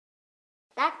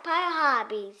Stockpile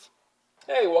Hobbies.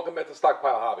 Hey, welcome back to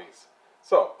Stockpile Hobbies.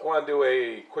 So, I want to do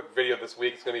a quick video this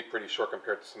week. It's going to be pretty short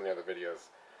compared to some of the other videos.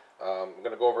 I'm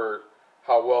going to go over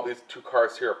how well these two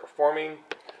cars here are performing.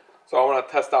 So I want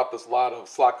to test out this lot of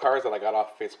slot cars that I got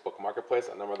off Facebook Marketplace.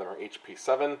 A number of them are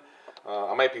HP7.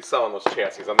 I might be selling those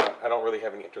chassis. I don't really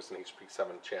have any interest in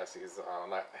HP7 chassis.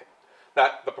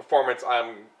 Not the performance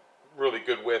I'm really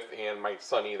good with, and my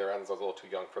son either. I was a little too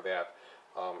young for that.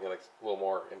 He likes a little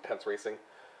more intense racing.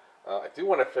 I do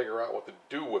want to figure out what to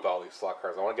do with all these slot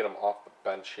cars. I want to get them off the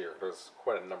bench here. There's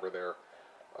quite a number there.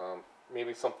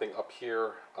 Maybe something up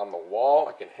here on the wall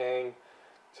I can hang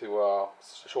to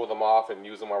show them off and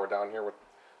use them while we're down here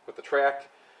with the track.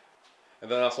 And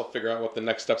then also figure out what the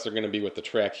next steps are going to be with the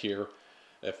track here.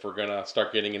 If we're going to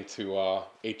start getting into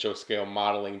HO scale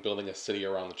modeling, building a city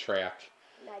around the track,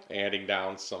 adding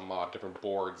down some different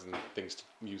boards and things to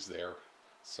use there.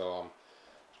 So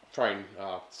try and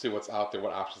see what's out there,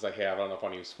 what options I have. I don't know if I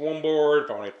want to use foam board,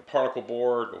 if I want to get the particle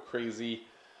board, go crazy.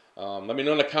 Let me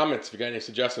know in the comments if you got any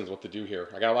suggestions what to do here.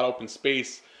 I got a lot of open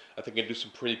space. I think I can do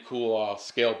some pretty cool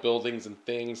scale buildings and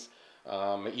things.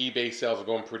 My eBay sales are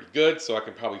going pretty good, so I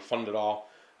can probably fund it all.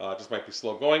 Just might be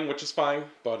slow going, which is fine,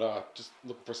 but just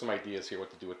looking for some ideas here what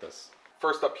to do with this.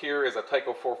 First up here is a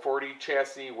Tyco 440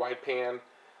 chassis, wide pan.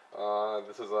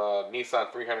 This is a Nissan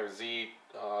 300Z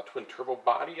twin turbo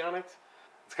body on it.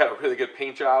 It's got a really good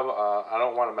paint job. I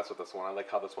don't want to mess with this one. I like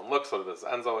how this one looks. So does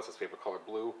Enzo. It's his favorite color,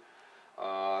 blue.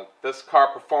 This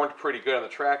car performed pretty good on the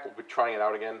track. We'll be trying it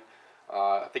out again.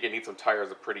 I think it needs some tires.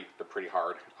 They're pretty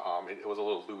hard. It was a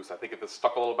little loose. I think if this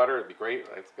stuck a little better, it'd be great.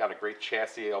 It's got a great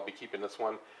chassis. I'll be keeping this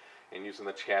one and using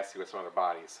the chassis with some other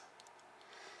bodies.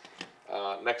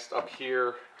 Next up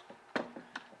here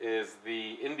is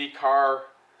the Indy car,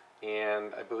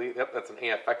 and I believe that's an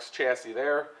AFX chassis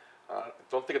there. I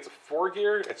don't think it's a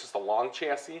 4-gear. It's just a long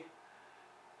chassis.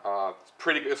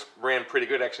 It's ran pretty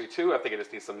good actually too. I think it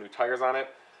just needs some new tires on it.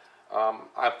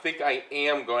 I think I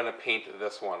am going to paint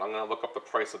this one. I'm going to look up the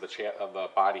price of the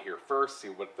body here first, see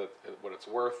what it's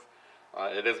worth.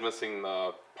 It is missing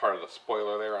part of the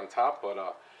spoiler there on top,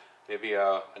 but maybe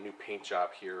a new paint job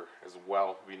here as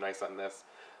well would be nice on this.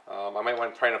 I might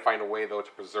want to try to find a way though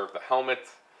to preserve the helmet,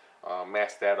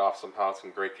 mask that off somehow. It's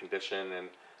in great condition, and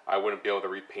I wouldn't be able to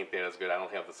repaint that as good. I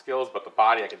don't have the skills, but the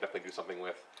body I can definitely do something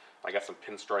with. I got some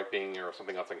pinstriping or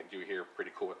something else I can do here.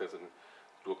 Pretty cool with this, and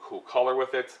do a cool color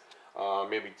with it.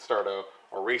 Maybe start a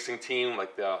racing team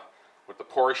like with the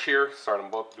Porsche here. Start them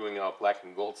both doing a black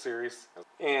and gold series.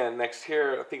 And next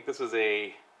here, I think this is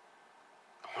I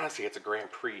want to say it's a Grand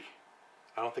Prix.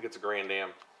 I don't think it's a Grand Am.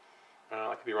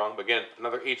 I could be wrong, but again,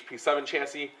 another HP7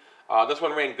 chassis. This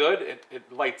one ran good.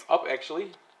 It lights up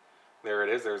actually. There it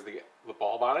is. There's the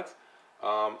bulb on it.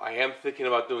 I am thinking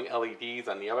about doing LEDs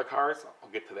on the other cars. I'll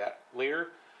get to that later.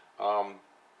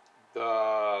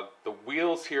 The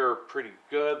wheels here are pretty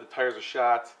good. The tires are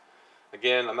shot.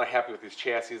 Again, I'm not happy with these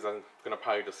chassis. I'm going to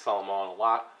probably just sell them all on a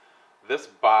lot. This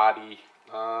body,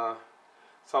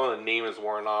 some of the name is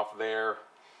worn off there.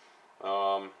 A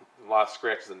lot of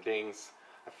scratches and dings.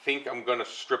 I think I'm going to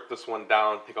strip this one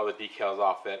down, take all the decals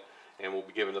off it, and we'll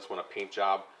be giving this one a paint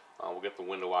job. We'll get the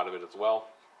window out of it as well.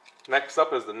 Next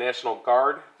up is the National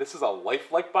Guard. This is a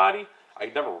lifelike body. I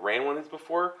never ran one of these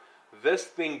before. This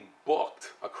thing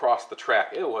booked across the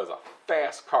track. It was a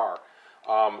fast car.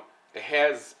 It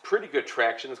has pretty good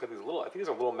traction. It's got these I think these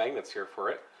are little magnets here for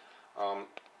it.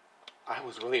 I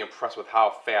was really impressed with how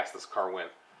fast this car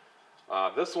went.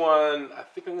 This one, I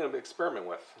think I'm going to experiment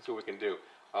with. See what we can do.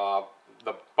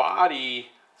 The body,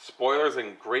 spoiler's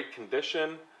in great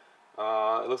condition.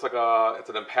 It looks like it's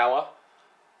an Impala,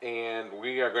 and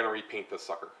we are going to repaint this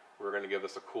sucker. We're going to give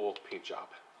this a cool paint job.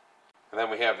 And then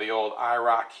we have the old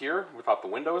IROC here without the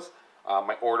windows.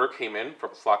 My order came in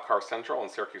from Slot Car Central in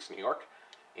Syracuse, New York,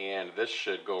 and this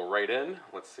should go right in.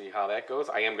 Let's see how that goes.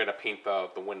 I am going to paint the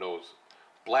windows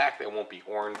black. They won't be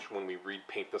orange when we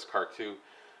repaint this car too.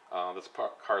 This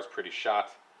car is pretty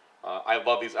shot. I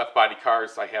love these F-body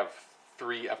cars. I have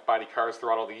 3 F-body cars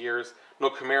throughout all the years. No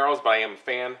Camaros, but I am a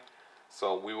fan.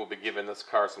 So we will be giving this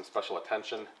car some special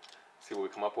attention. See what we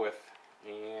come up with.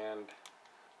 And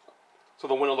so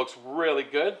the window looks really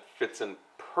good. Fits in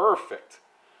perfect.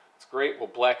 It's great. We'll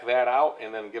black that out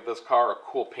and then give this car a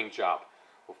cool paint job.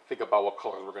 We'll think about what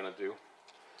colors we're going to do.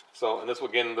 So, and this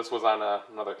was on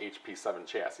another HP7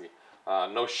 chassis.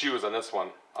 No shoes on this one.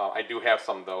 I do have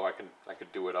some though. I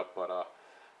could do it up, but I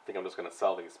think I'm just going to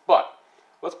sell these. But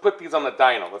let's put these on the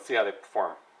dyno. Let's see how they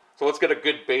perform. So let's get a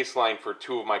good baseline for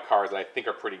 2 of my cars that I think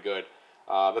are pretty good.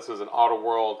 This is an Auto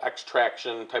World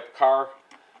X-Traction type of car.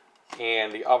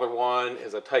 And the other one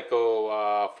is a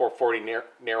Tyco 440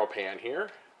 narrow pan here.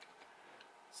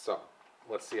 So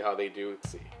let's see how they do. Let's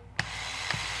see.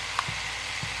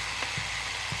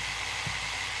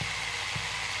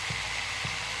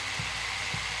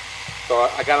 So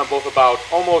I got them both about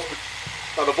almost,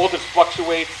 the voltage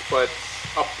fluctuates, but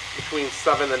up between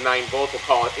 7 and 9 volts. We'll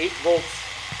call it 8 volts.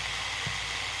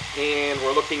 And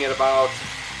we're looking at about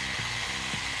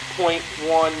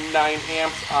 0.19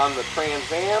 amps on the Trans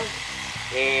Am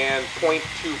and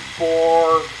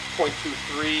 0.24,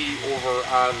 0.23 over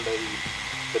on the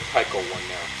Tyco one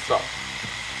there. So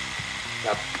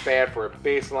not bad for a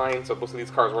baseline. So most of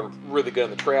these cars run really good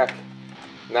on the track.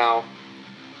 Now,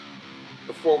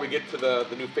 before we get to the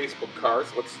new Facebook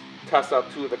cars, let's test out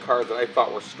two of the cars that I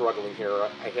thought were struggling here.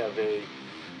 I have a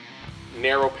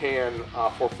narrow pan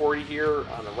 440 here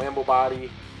on the Lambo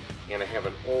body, and I have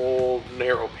an old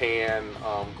narrow pan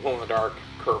glow-in-the-dark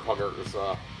Curve Huggers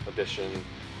edition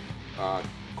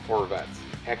Corvette.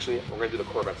 Actually, we're going to do the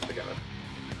Corvettes together,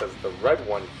 because the red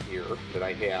one here that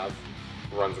I have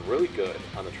runs really good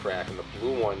on the track, and the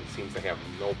blue one seems to have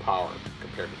no power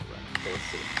compared to the red. So let's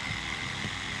see.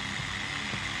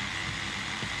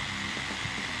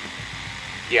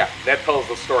 Yeah, that tells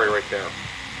the story right there.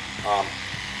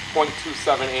 0.27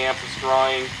 amps is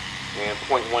drawing and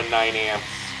 0.19 amps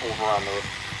over on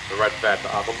the red Fett.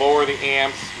 The lower the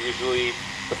amps, usually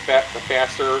the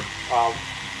faster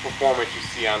performance you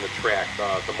see on the track.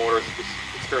 The motor is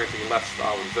experiencing less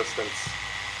resistance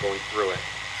going through it.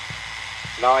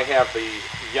 Now I have the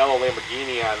yellow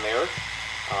Lamborghini on there.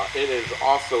 It is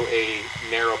also a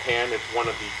narrow pan. It's one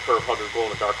of the Curve Hugger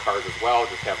glow-in-the-dark cars as well.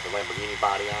 Just have the Lamborghini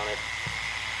body on it.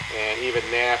 And even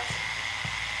that,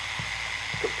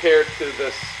 compared to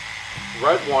this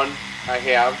red one I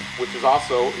have, which is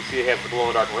also, you see it has the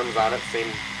glow-in-the-dark rims on it, same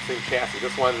chassis.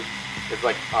 This one is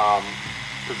like a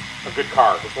good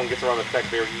car. This one gets around the track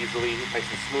very easily, nice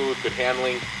and smooth, good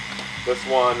handling. This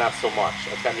one, not so much.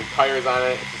 It's got new tires on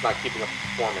it, it's just not keeping up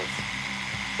performance.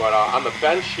 But on the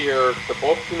bench here, they're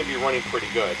both going to be running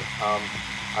pretty good.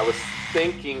 I was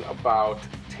thinking about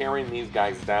tearing these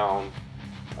guys down,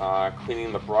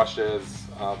 cleaning the brushes,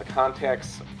 the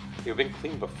contacts. They've been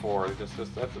cleaned before. That's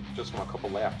just from a couple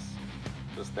laps,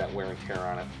 just that wear and tear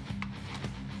on it.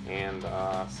 And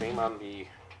same on the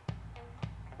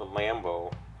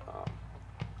Lambo.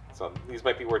 So these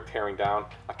might be worth tearing down.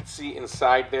 I can see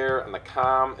inside there in the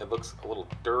comm, it looks a little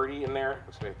dirty in there.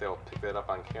 Let's see if they'll pick that up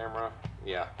on camera.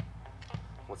 Yeah.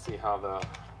 Let's see how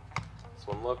this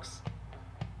one looks.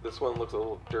 This one looks a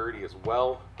little dirty as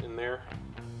well in there.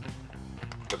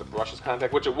 Got the brushes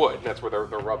contact, which it would. That's where they're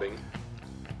rubbing.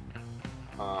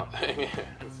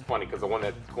 It's funny because the one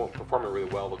that's performing really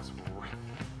well looks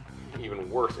even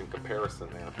worse in comparison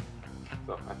there.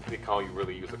 So I think they call you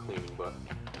really use a cleaning, but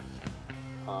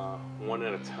one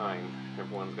at a time.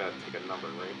 Everyone's got to take a number,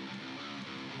 right?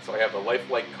 So I have a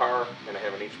Lifelike car and I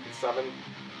have an HP7.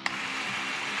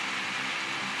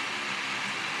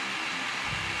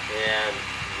 And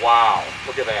wow,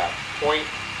 look at that. 0.11,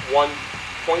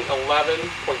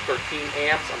 0.13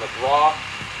 amps on the draw.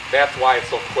 That's why it's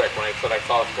so quick. When I said I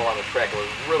saw this go on the track, it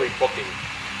was really booking.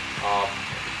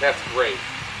 That's great.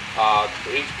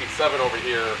 The HP7 over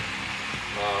here,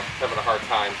 having a hard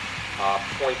time.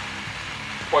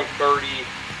 0.30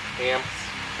 amps.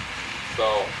 So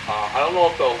I don't know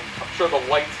if I'm sure the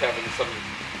light's having some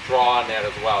draw on that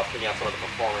as well. It's getting out some of the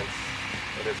performance.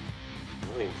 It is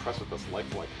really impressed with this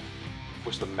Lifelike.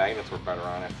 Wish the magnets were better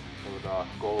on it. It would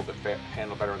go a little bit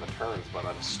handle better in the turns, but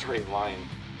on a straight line,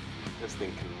 this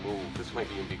thing can move. This might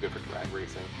even be good for drag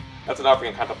racing. That's another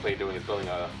thing I contemplate doing, is building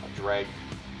a drag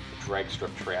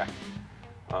strip track.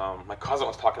 My cousin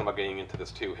was talking about getting into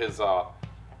this too. His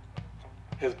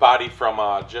body from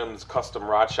Jim's custom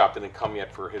rod shop didn't come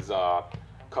yet for his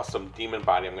custom Demon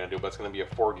body I'm going to do, but it's going to be a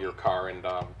 4-gear car. And he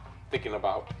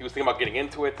was thinking about getting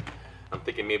into it. I'm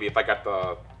thinking maybe if I got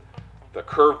the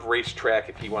curved racetrack,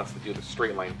 if he wants to do the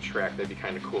straight line track, that'd be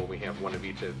kind of cool. We have one of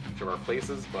each of our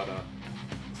places, but we'll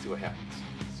see what happens.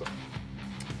 So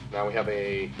now we have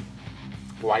a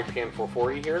wide pan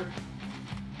 440 here,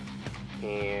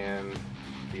 and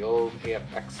the old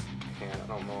AFX, and I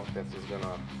don't know if this is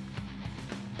gonna,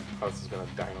 how this is gonna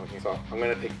dyno here. So I'm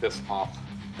gonna take this off,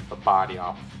 the body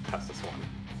off, test this one.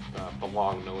 The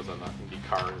long nose on the Indy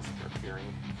car is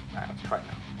interfering. Let's try it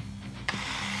now.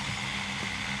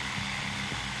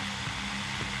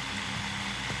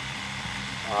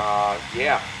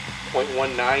 Yeah,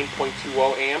 0.19,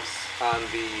 0.20 amps on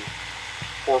the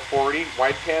 440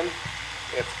 wide pan.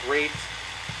 That's great.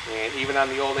 And even on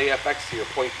the old AFX here,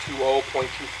 0.20,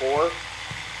 0.24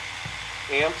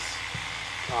 amps.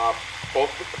 both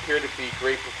appear to be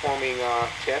great performing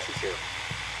chassis here.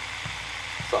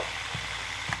 So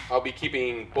I'll be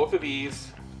keeping both of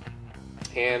these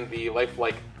and the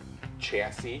Lifelike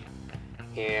chassis,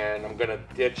 and I'm gonna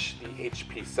ditch the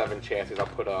HP7 chassis. I'll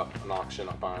put an auction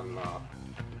up on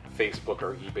Facebook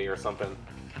or eBay or something.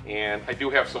 And I do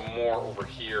have some more over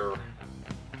here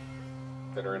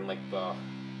that are in like the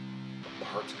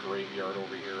parts graveyard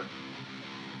over here.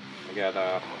 I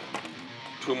got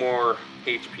 2 more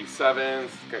HP7s,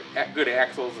 got good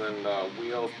axles and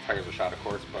wheels. Tires are shot, of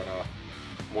course, but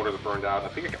motors are burned out. I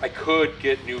think I could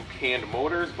get new canned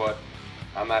motors, but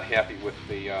I'm not happy with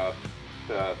the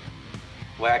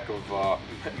lack of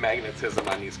magnetism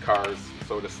on these cars,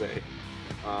 so to say.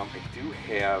 I do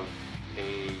have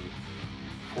a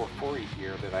 440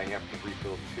 here that I have to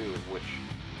rebuild too, which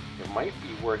it might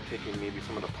be worth taking maybe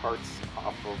some of the parts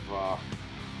off of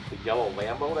the yellow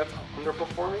Lambo that's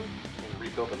underperforming and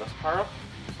rebuilding this car up.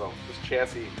 So this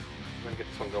chassis, I'm gonna get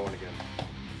this one going again.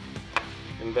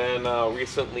 And then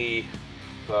recently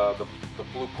the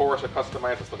blue Porsche I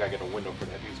customized. I still gotta get a window for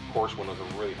that. These Porsche windows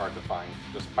are really hard to find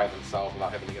just by themselves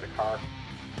without having to get a car.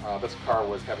 This car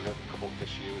was having a couple of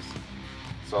issues,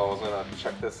 so I was gonna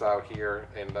check this out here.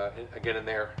 And again, in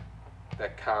there,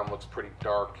 that comm looks pretty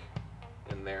dark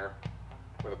in there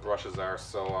where the brushes are.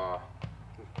 So I'm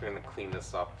gonna clean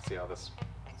this up, see how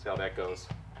that goes.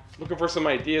 Looking for some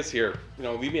ideas here. You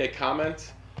know, leave me a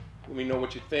comment. Let me know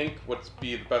what you think. What's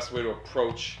be the best way to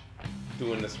approach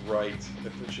doing this right?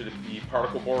 Should it be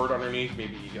particle board underneath,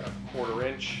 maybe a 1/4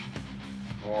 inch,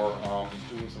 or just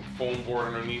doing some foam board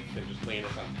underneath and just laying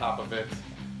this on top of it?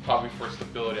 Probably for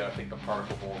stability, I think the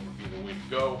particle board would be the way to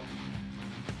go.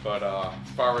 But as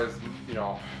far as, you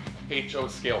know, HO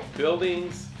scale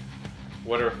buildings,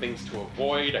 what are things to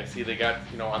avoid? I see they got,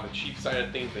 you know, on the cheap side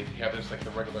of things, they have this like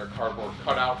the regular cardboard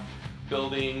cutout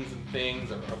buildings and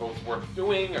things. Are those worth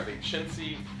doing? Are they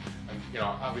chintzy? And, you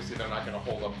know, obviously they're not going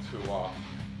to hold up to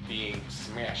being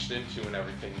smashed into and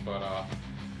everything, but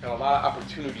got a lot of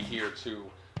opportunity here to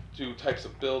do types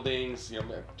of buildings, you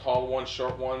know, tall ones,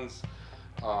 short ones,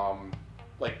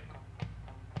 like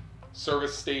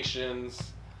service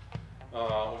stations,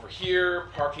 over here,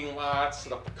 parking lots,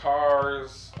 set up the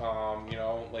cars, you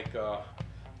know, like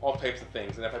all types of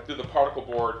things. And if I do the particle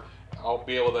board, I'll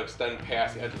be able to extend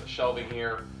past the edge of the shelving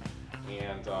here,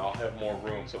 and I'll have more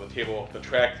room. So the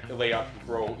track layout can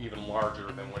grow even larger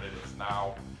than what it is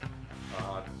now.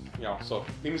 You know, so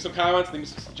leave me some comments, leave me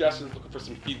some suggestions, looking for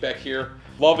some feedback here.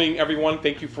 Loving everyone.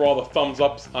 Thank you for all the thumbs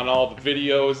ups on all the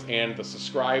videos and the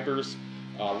subscribers.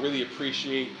 Really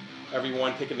appreciate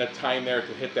everyone taking the time there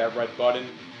to hit that red button.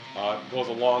 It goes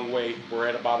a long way. We're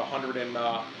at about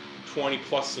 120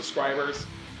 plus subscribers.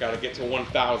 Got to get to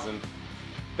 1,000.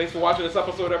 Thanks for watching this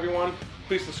episode, everyone.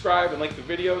 Please subscribe and like the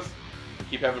videos.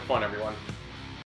 Keep having fun, everyone.